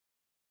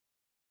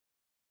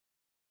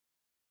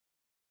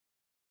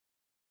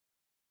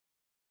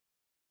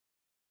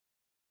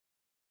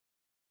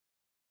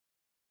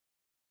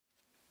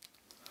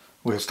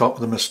We'll start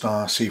with the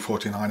Mustar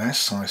C49S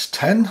size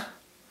 10.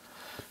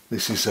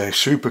 This is a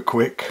super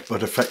quick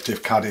but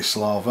effective Caddis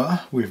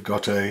larva. We've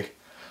got a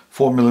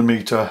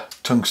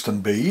 4mm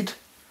tungsten bead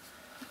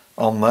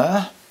on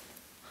there.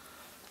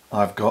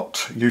 I've got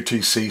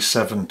UTC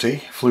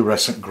 70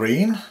 fluorescent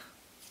green.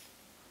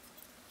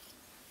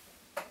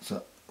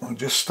 So we'll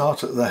just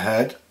start at the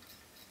head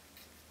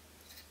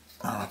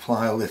and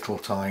apply a little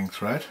tying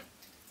thread.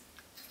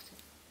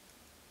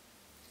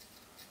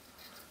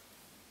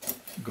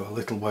 Go a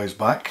little ways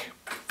back.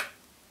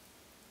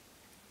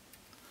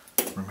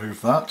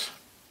 Remove that.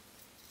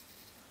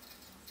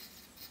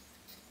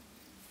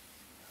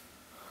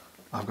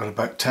 I've got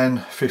about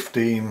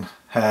 10-15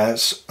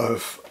 hairs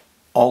of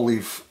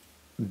olive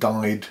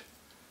dyed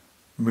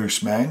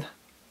moose mane,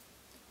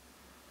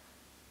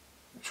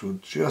 which we'll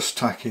just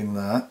tack in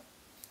there.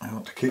 I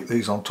want to keep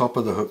these on top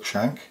of the hook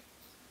shank.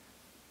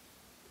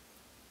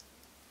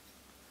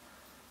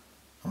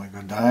 And we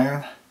go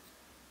down.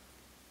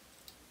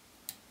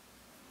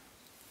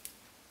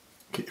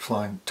 Keep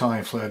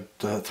tying thread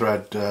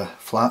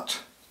flat.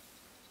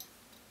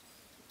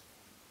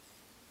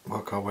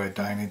 Work our way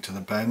down into the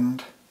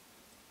bend.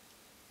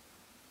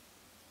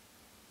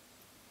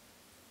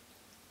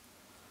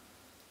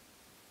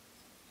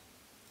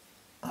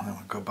 And then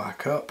we'll go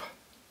back up.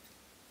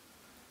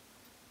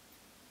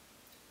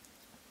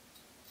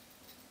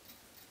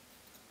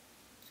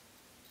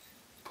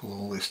 Pull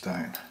all this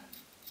down.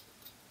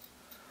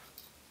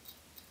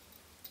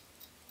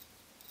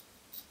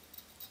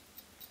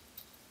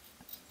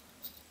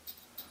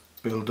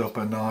 Build up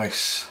a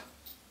nice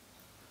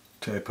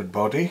tapered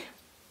body.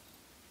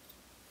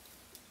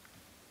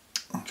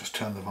 I'll just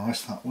turn the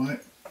vise that way.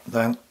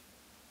 Then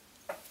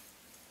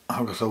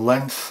I've got a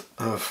length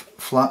of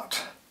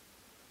flat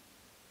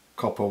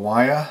copper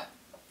wire.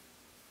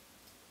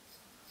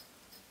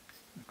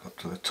 Got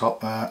to the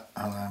top there,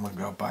 and then we'll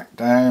go back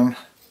down.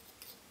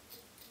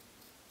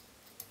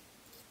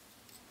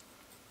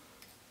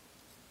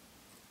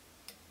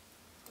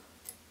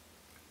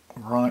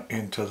 Right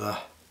into the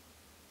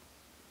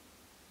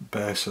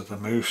base of the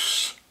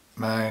moose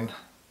mane.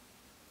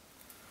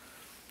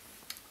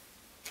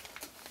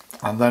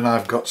 And then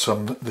I've got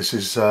some, this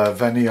is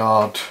Barry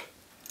Ord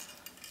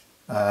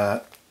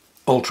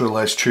ultra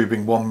lace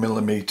tubing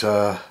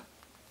 1mm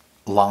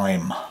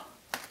lime.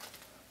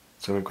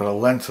 So we've got a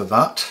length of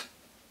that,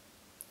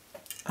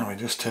 and we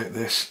just take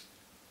this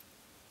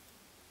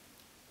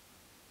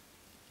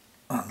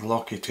and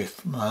lock it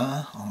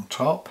there on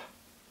top.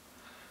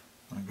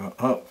 We go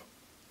up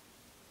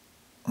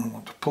and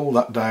want to pull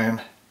that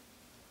down.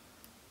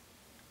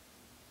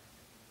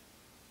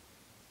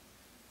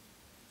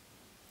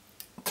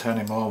 Turn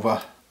him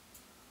over,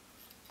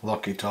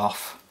 lock it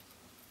off,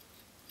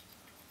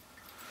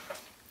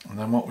 and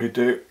then what we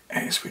do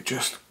is we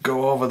just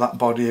go over that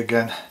body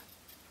again,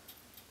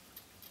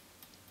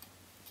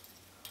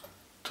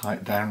 tie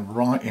it down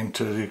right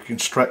into, you can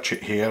stretch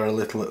it here a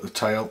little at the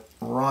tail,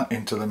 right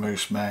into the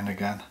moose mane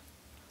again,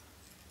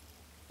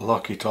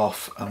 lock it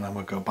off, and then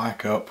we'll go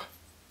back up,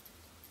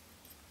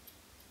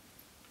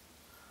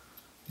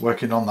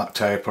 working on that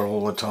taper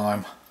all the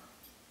time.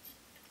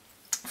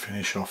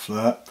 Finish off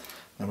there.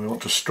 And we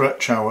want to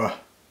stretch our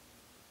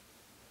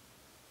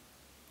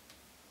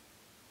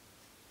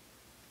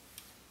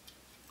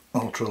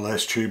ultra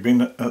lace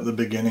tubing at the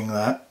beginning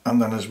there,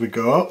 and then as we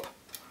go up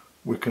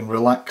we can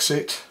relax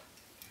it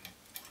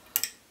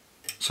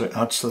so it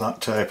adds to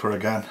that taper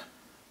again.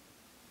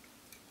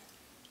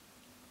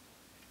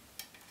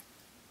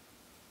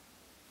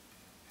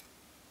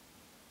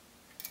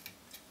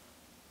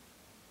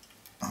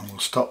 And we'll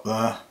stop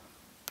there.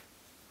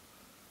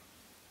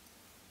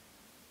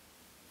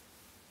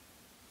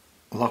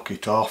 Lock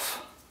it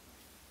off,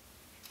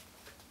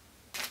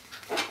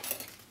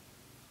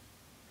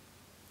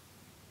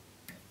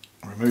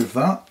 remove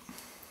that.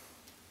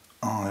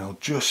 I'll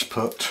just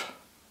put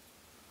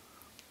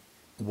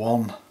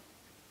one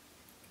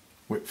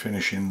whip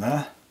finish in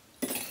there,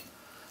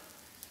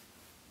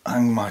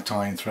 hang my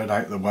tying thread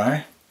out the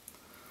way,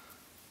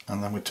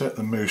 and then we take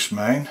the moose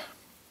mane.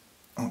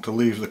 I want to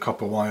leave the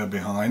copper wire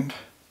behind,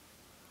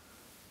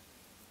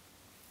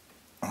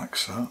 like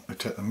so. We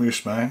take the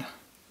moose mane,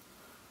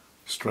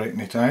 straighten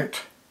it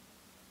out,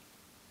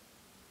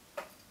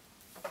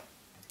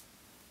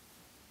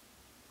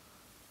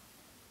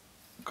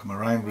 come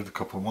around with the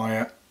copper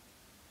wire,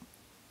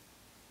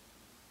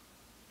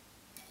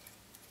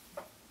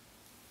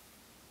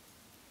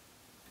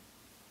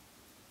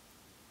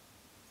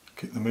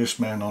 keep the moose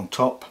mane on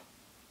top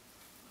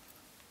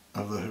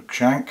of the hook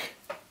shank,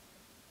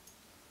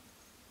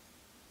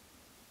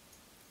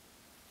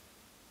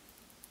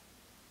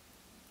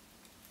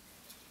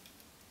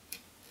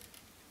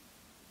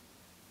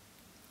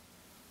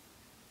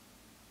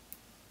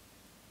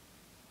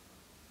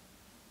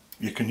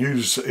 you can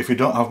use, if you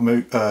don't have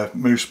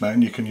moose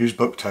mane, you can use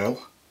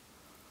bucktail.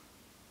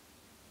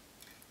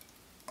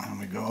 And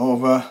we go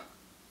over,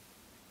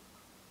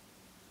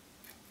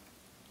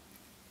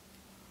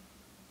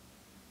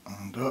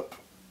 and up,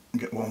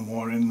 get one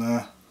more in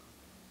there,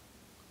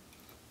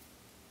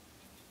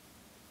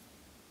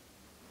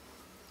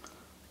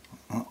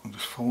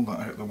 hold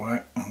that out of the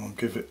way and we'll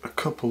give it a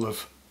couple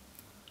of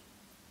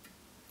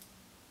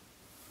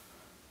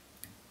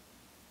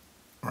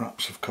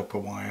wraps of copper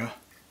wire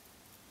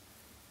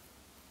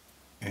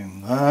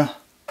in there.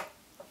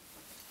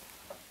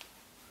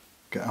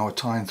 Get our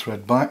tying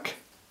thread back,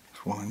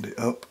 just wind it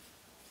up,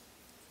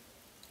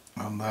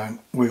 and then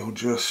we'll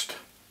just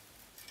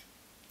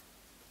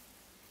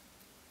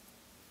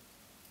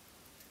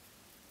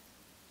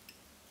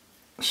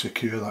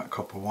secure that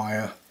copper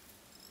wire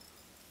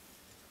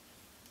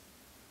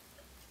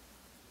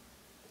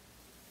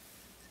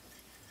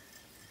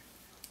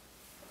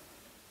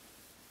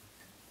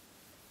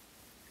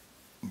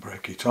and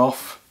break it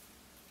off.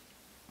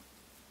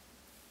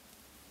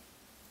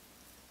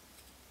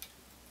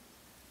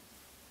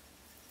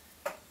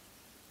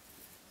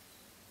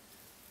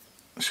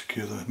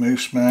 Secure the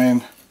moose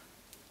main,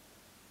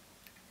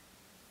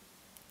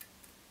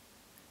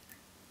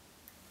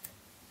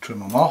 trim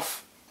them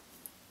off,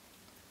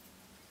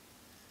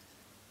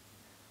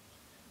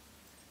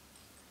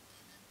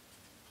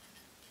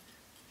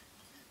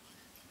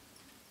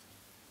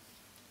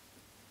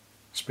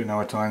 spin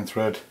our tying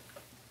thread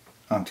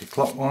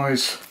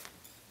anti-clockwise,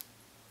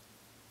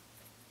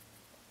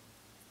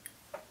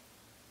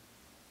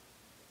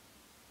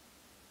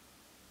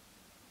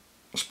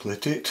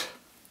 split it,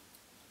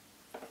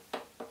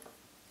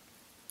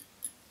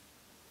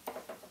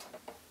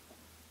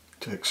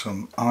 take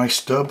some eye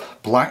stub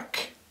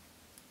black,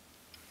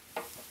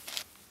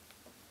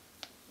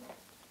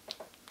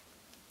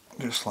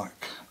 just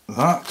like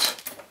that,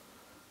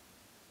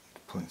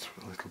 pull it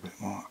through a little bit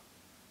more,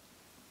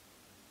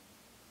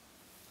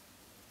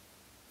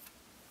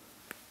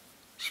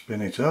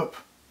 spin it up,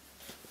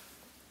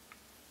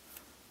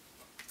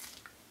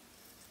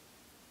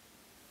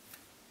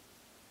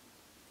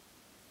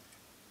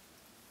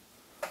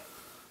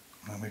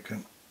 and then we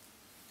can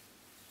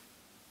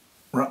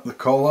wrap the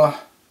collar,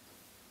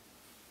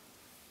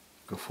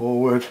 go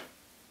forward,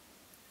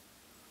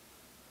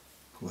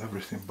 pull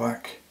everything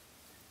back,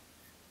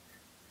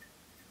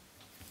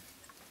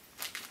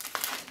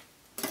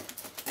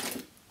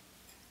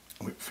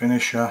 whip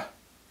finisher,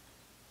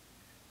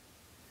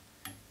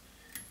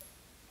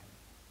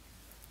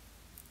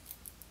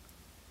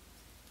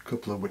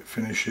 couple of whip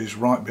finishes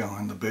right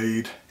behind the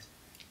bead,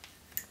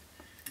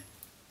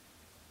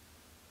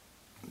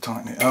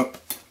 tighten it up,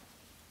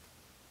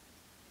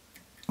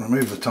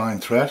 remove the tying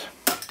thread,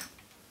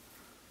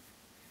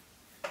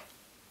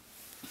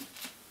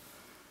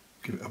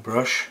 give it a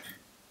brush.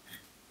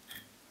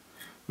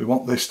 We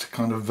want this to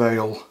kind of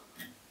veil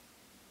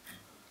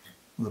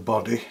the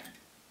body.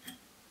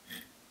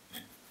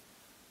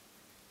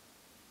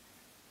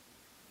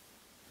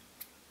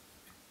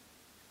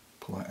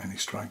 Pull out any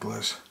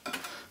stragglers.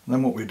 And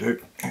then what we do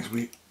is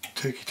we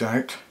take it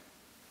out,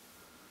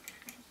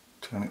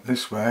 turn it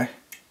this way,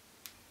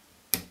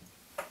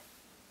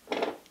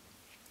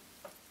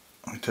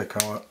 we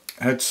take our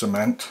head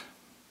cement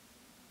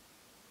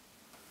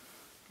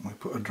and we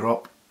put a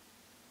drop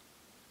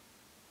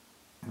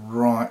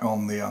right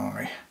on the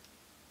eye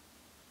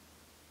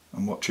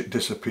and watch it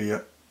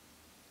disappear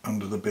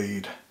under the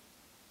bead,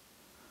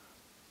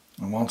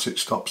 and once it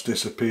stops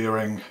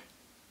disappearing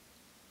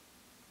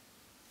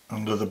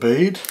under the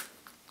bead,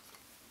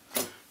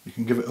 you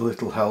can give it a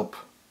little help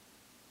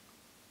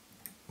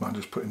by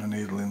just putting a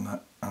needle in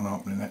that and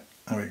opening it.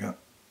 There we go.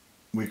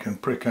 We can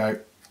prick out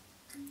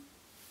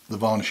the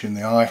varnish in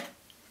the eye,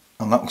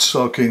 and that will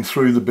soak in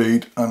through the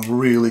bead and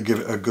really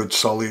give it a good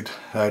solid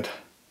head.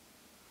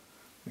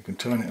 We can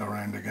turn it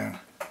around again,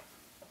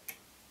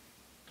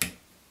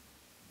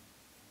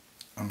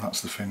 and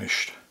that's the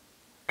finished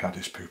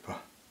Caddis pooper.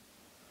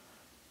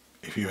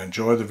 If you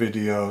enjoy the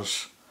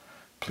videos,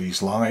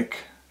 please like,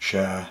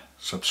 share,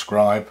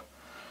 subscribe,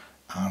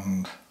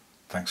 and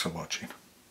thanks for watching.